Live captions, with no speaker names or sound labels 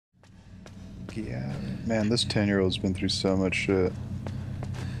Yeah. Man, this 10-year-old's been through so much shit.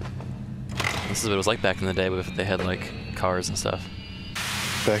 This is what it was like back in the day if they had like cars and stuff.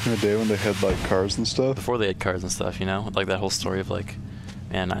 Back in the day when they had like cars and stuff? Before they had cars and stuff, you know? Like that whole story of like,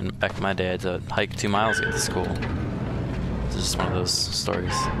 man, back in my day I had to hike 2 miles to get to school. It's just one of those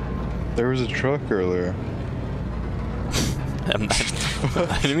stories. There was a truck earlier.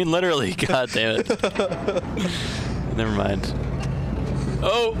 I didn't mean literally, god damn it. Never mind.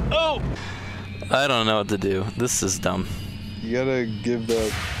 Oh! I don't know what to do. This is dumb. You gotta give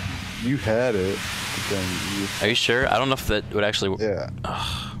that... You had it, but then you... Are you sure? I don't know if that would actually work. Yeah.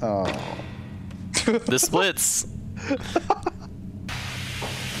 Oh. The splits!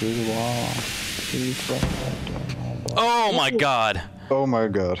 Oh my god! Oh my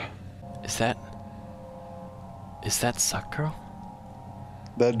god. Is that Suck Girl?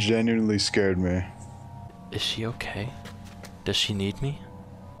 That genuinely scared me. Is she okay? Does she need me?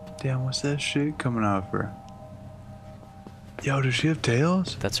 Damn, what's that shit coming out of her? Yo, does she have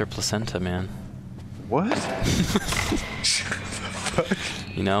tails? That's her placenta, man. What? Shut the fuck?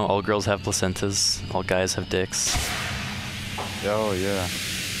 You know, all girls have placentas, all guys have dicks. Oh, yeah.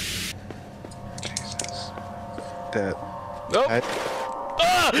 Jesus. That... Oh!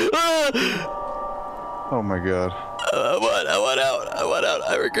 Oh my god. I want out.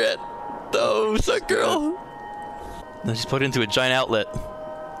 I regret. No, Suck Girl. No, she's put into a giant outlet.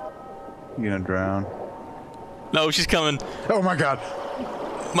 You gonna drown? No, she's coming. Oh my god.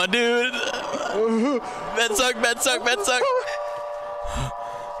 My dude. Bed suck.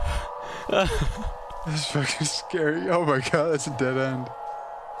 That's fucking scary. Oh my god, that's a dead end.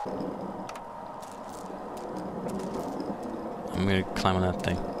 I'm gonna climb on that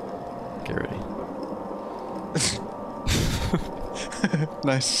thing. Get ready.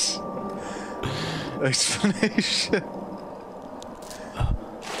 Nice explanation.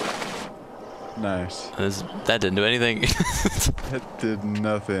 Nice. That didn't do anything. That did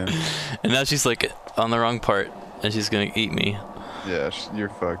nothing. And now she's like on the wrong part, and she's gonna eat me. Yeah, you're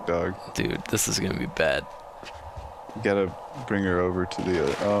fucked, dog. Dude, this is gonna be bad. You gotta bring her over to the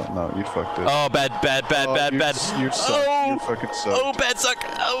other. Oh no, you fucked it. Oh, bad. You suck. Oh, you fucking suck. Oh, bad suck.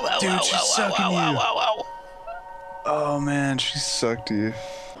 Oh, dude, she's sucking you. Ow. Oh man, she sucked you.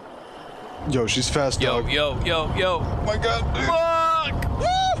 Yo, she's fast, dog. Yo. Oh my god. Fuck!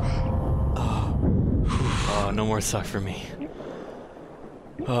 Oh, no more suck for me.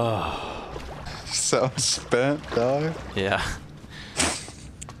 Oh. So spent, dog. Yeah.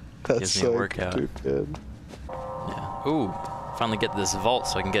 That's Gives me so a workout. stupid. Yeah. Ooh, finally get this vault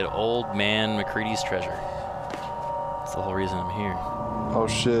so I can get old man McCready's treasure. That's the whole reason I'm here. Oh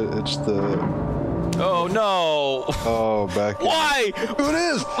shit, it's the... Oh no! Oh, back in. Why? Who it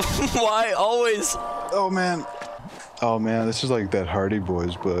is? Why always? Oh man. Oh man, this is like that Hardy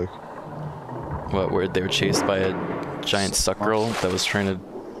Boys book. What, where they were chased by a giant suck girl that was trying to...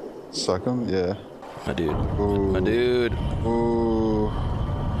 Suck him? Yeah. My dude. Ooh. My dude. Ooh.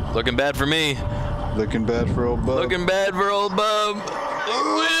 Looking bad for me. Looking bad for old Bub. Looking bad for old Bub.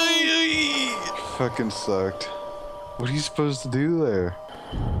 Fucking sucked. What are you supposed to do there?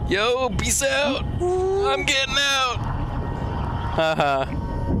 Yo, peace out. I'm getting out. Haha.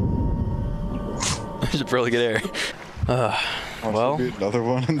 I should probably get air. Well, another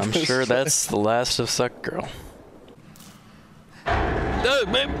one in I'm this sure thing. that's the last of Suck Girl. No,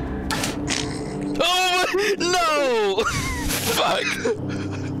 babe. Oh no! Fuck.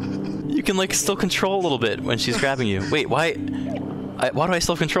 You can like still control a little bit when she's grabbing you. Wait, why? Why do I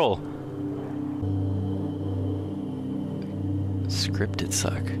still have control? Scripted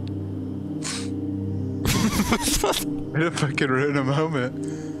suck. Way to fucking ruin a moment.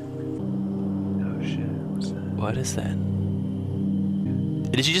 Oh shit, what's that? What is that?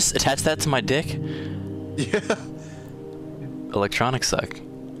 Did you just attach that to my dick? Yeah. Electronic suck.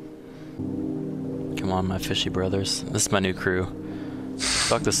 Come on, my fishy brothers. This is my new crew.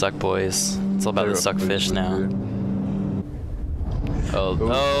 Fuck the suck boys. It's all about the suck fish now.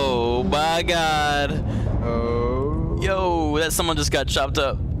 Oh my god. Oh. Yo, that someone just got chopped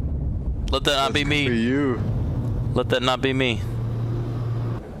up. Let that not be me. For you. Let that not be me.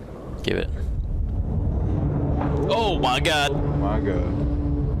 Give it. Oh my god. Oh my god.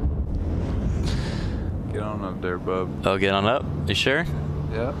 Get on up there, bub. Oh, get on up? You sure?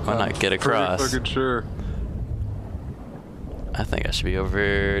 Yeah. Why not get across? Pretty fucking sure. I think I should be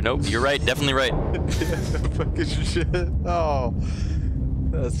over. Nope, you're right. Definitely right. Yeah, fucking shit. Oh.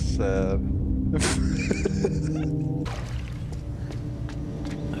 That's sad.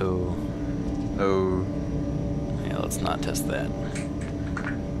 Oh. Oh. Yeah, let's not test that.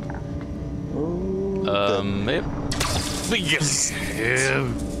 Oh. Yep. Yes.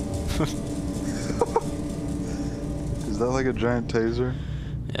 that like a giant taser?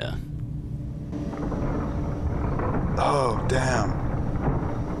 Yeah. Oh, damn.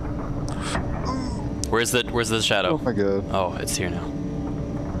 Where's the shadow? Oh my god. Oh, it's here now.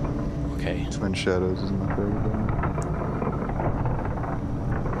 Okay. Twin Shadows is my favorite game.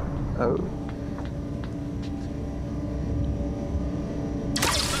 Oh.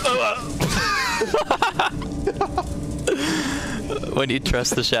 When you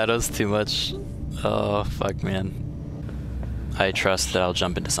trust the shadows too much. Oh, fuck, man. I trust that I'll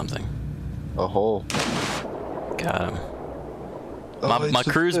jump into something. A hole. Got him. Oh, My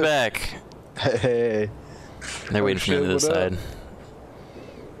crew's back. Hey. They're waiting for me shit, to the what side. up?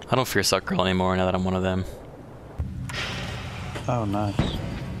 I don't fear Suck Girl anymore now that I'm one of them. Oh, nice.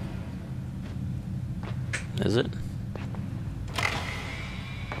 Is it?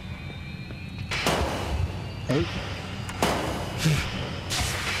 Oh.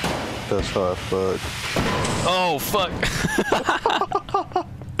 That's how I fuck. Oh, fuck!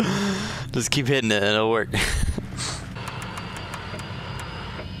 Just keep hitting it and it'll work.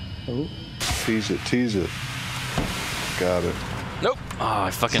 Oh. Tease it, tease it. Got it. Nope. Oh,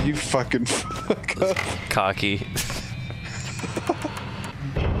 I fucking... You fucking fuck up. Cocky.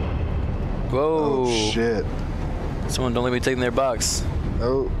 Whoa. Oh, shit. Someone don't let me take their box.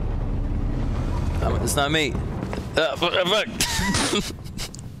 Oh. It's not me. Fuck.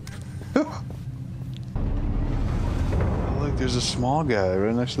 Oh, look, there's a small guy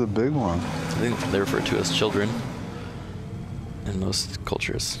right next to the big one. I think they refer to as children in most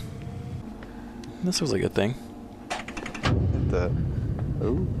cultures. This was like a thing. Hit that.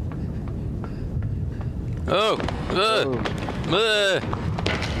 Oh. Oh!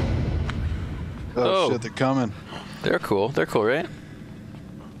 Oh, shit, they're coming. They're cool. They're cool, right?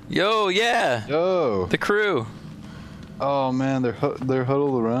 Yo, yeah! Yo! The crew! Oh, man, they're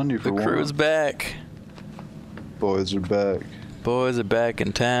huddled around you for The one. crew's back. Boys are back. Boys are back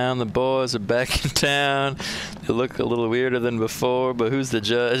in town. The boys are back in town. They look a little weirder than before, but who's the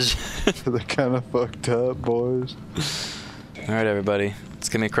judge? They're kind of fucked up, boys. All right, everybody. Let's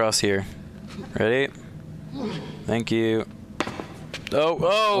get me across here. Ready? Thank you. Oh,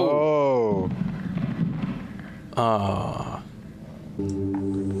 oh! Oh! Oh.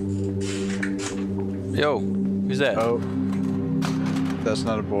 Yo, who's that? Oh. That's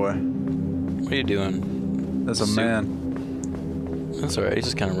not a boy. What are you doing? That's a man. That's alright, he's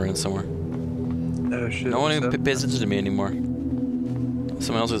just kind of running somewhere. Oh, shit. No one even pays attention to me anymore.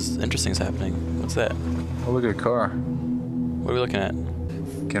 Something else is interesting is happening. What's that? Oh, look at a car. What are we looking at?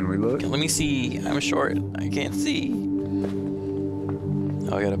 Can we look? Let me see. I'm short. I can't see.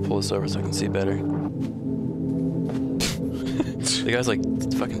 Oh, I gotta pull this over so I can see better. The guy's like,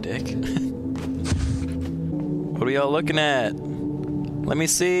 fucking dick. What are y'all looking at? Let me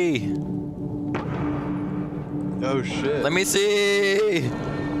see. Oh, shit. Let me see.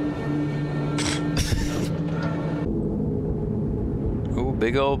 Ooh,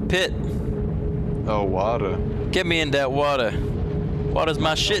 big old pit. Oh, water. Get me in that water. Water's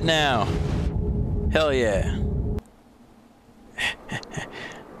my shit now. Hell yeah.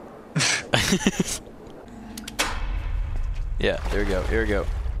 Yeah, there we go. Here we go.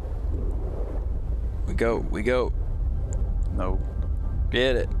 We go. No.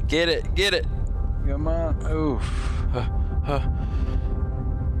 Get it. Get it. Get it. Come on. Oof.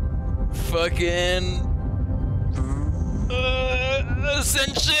 Fucking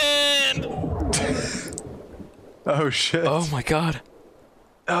ascension. Oh, shit. Oh my god.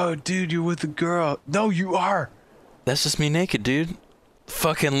 Oh, dude, you're with a girl. No, you are. That's just me naked, dude.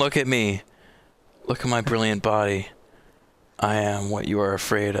 Fucking look at me. Look at my brilliant body. I am what you are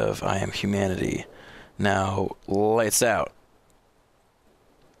afraid of. I am humanity. Now, lights out.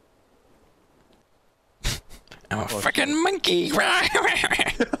 I'm a freaking monkey.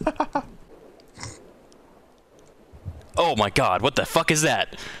 Oh my god, what the fuck is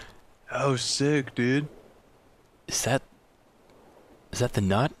that? Oh, sick, dude. Is that the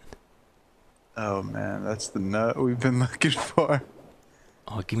nut? Oh, man, that's the nut we've been looking for.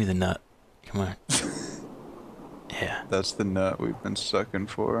 Oh, give me the nut. Come on. Yeah. That's the nut we've been sucking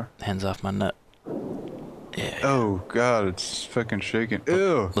for. Hands off my nut. Yeah. Oh, God, it's fucking shaking.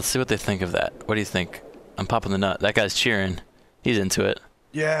 Ew. Let's see what they think of that. What do you think? I'm popping the nut. That guy's cheering. He's into it.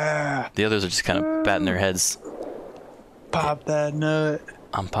 Yeah. The others are just kind of batting their heads. Pop that nut.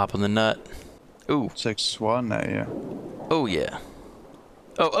 I'm popping the nut. Ooh. It's like swatting at you. Oh, yeah.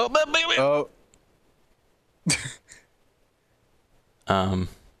 Oh, baby. Oh. Are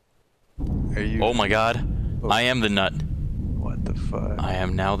you? Oh my god. Oh. I am the nut. What the fuck? I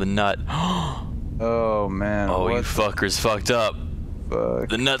am now the nut. Oh, man. Oh, what you fuckers fucked up. the fuck?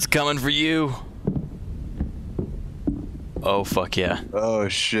 The nut's coming for you. Oh, fuck yeah. Oh,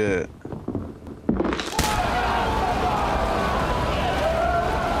 shit.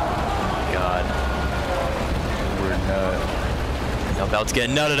 God. We're nut. About to get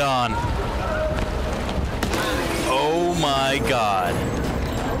nutted on. Oh my God.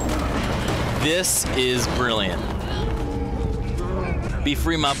 This is brilliant. Be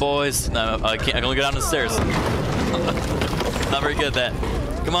free, my boys. No, I can't. I can only go down the stairs. Not very good at that.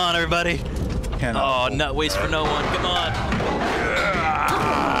 Come on, everybody. Oh, nut waste for no one. Come on.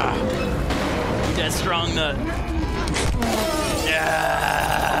 That strong nut.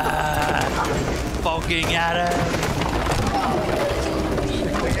 Yeah. Fucking at him.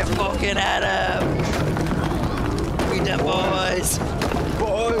 We're fucking at him. We done, boys.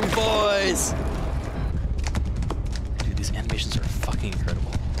 Boys. Dude, these animations are fucking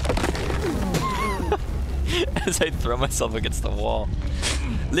incredible. As I throw myself against the wall.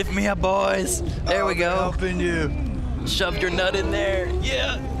 Lift me up, boys. There we go. Helping you. Shove your nut in there.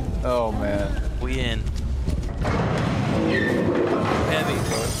 Yeah. Oh, man. We in. Heavy.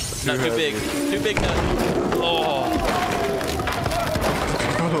 Not too big. Too big nut. Oh.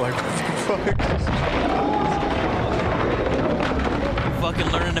 Like, what the fuck? Fucking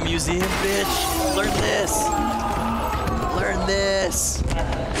learn in a museum, bitch. Learn this. Learn this.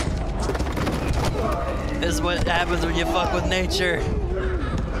 This is what happens when you fuck with nature.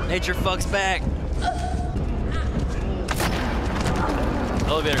 Nature fucks back.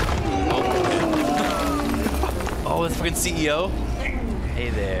 Elevator. Oh, oh, that's fucking CEO. Hey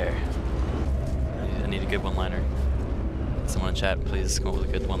there. I need a good one-liner. Someone in chat, please come up with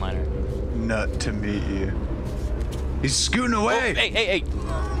a good one-liner. Nut to meet you. He's scooting away. Oh, hey.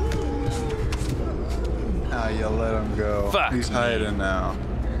 Ah, you let him go. Fuck He's me. hiding now.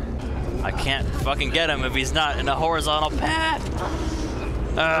 I can't fucking get him if he's not in a horizontal path.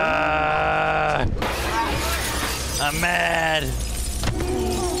 I'm mad.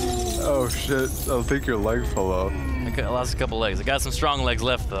 Oh shit! I think your leg fell off. I lost a couple legs. I got some strong legs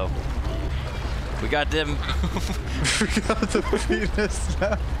left though. We got them. We got the penis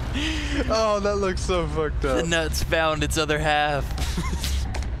now. Oh, that looks so fucked up. The nut's found its other half.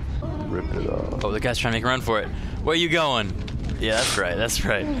 Rip it off. Oh, the guy's trying to make a run for it. Where you going? Yeah, that's right. That's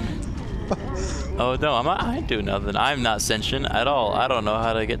right. Oh no, I ain't doing nothing. I'm not sentient at all. I don't know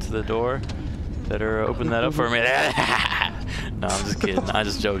how to get to the door. Better open that up for me. No, I'm just kidding. I'm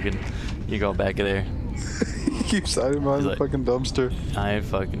just joking. You go back in there. He keeps hiding behind the fucking dumpster. I ain't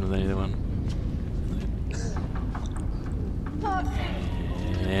fucking with either one.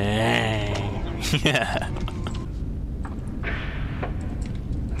 Yeah.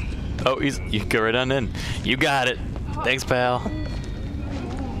 Oh, you can go right on in. You got it. Thanks, pal.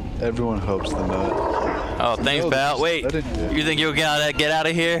 Everyone hopes the nut. Oh, thanks, pal. Wait, you think you'll get out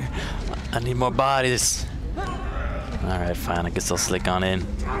of here? I need more bodies. All right, fine. I guess I'll slick on in.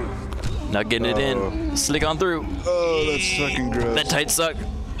 Not getting it in. Slick on through. Oh, that's fucking gross. That tight suck.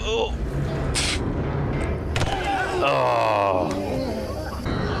 Oh. Oh.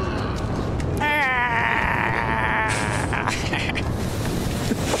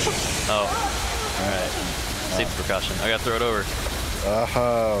 Oh. All right. Safety precaution. I gotta throw it over.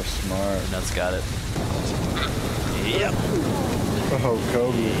 Oh, smart. Nuts got it. Yep. Oh,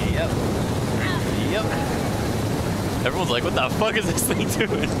 Kobe. Yep. Yep. Everyone's like, what the fuck is this thing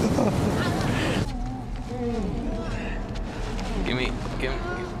doing? Give me,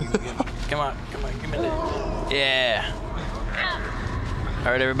 come on, give me that. Yeah.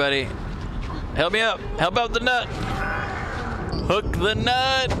 All right, everybody. Help me up. Help out the nut. Hook the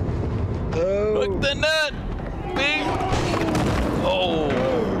nut. Oh. Hook the nut. Bing. Oh.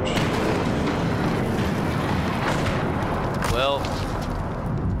 Well,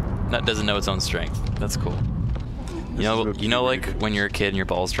 nut doesn't know its own strength. That's cool. You know, like when you're a kid and your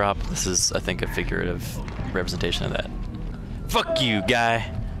balls drop. This is, I think, a figurative representation of that. Fuck you,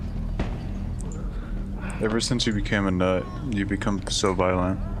 guy. Ever since you became a nut, you become so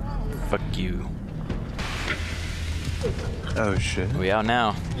violent. Fuck you. Oh shit. We out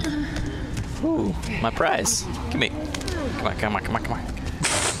now. Ooh, my prize. Give me. Come on. Come on.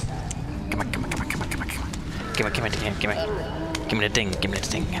 Give me the ding. Give me the ding.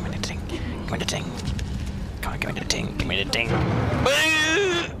 Come on, give me the ding.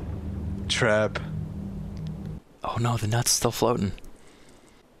 Trap. Oh no, the nut's still floating.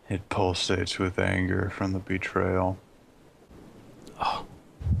 It pulsates with anger from the betrayal. Oh.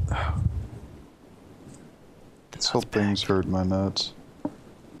 This whole thing's hurt my nuts.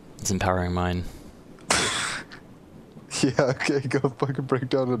 It's empowering mine. Yeah, okay, go fucking break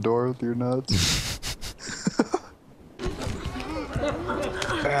down the door with your nuts.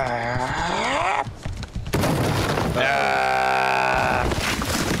 Ah!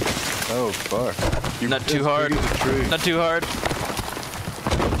 Not too hard. Not too hard.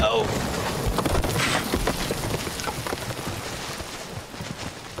 Oh.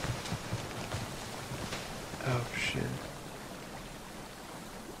 Oh shit.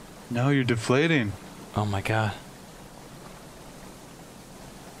 No, you're deflating. Oh my god.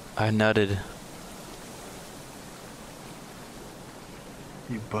 I nutted.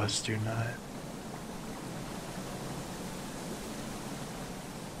 You bust your nut.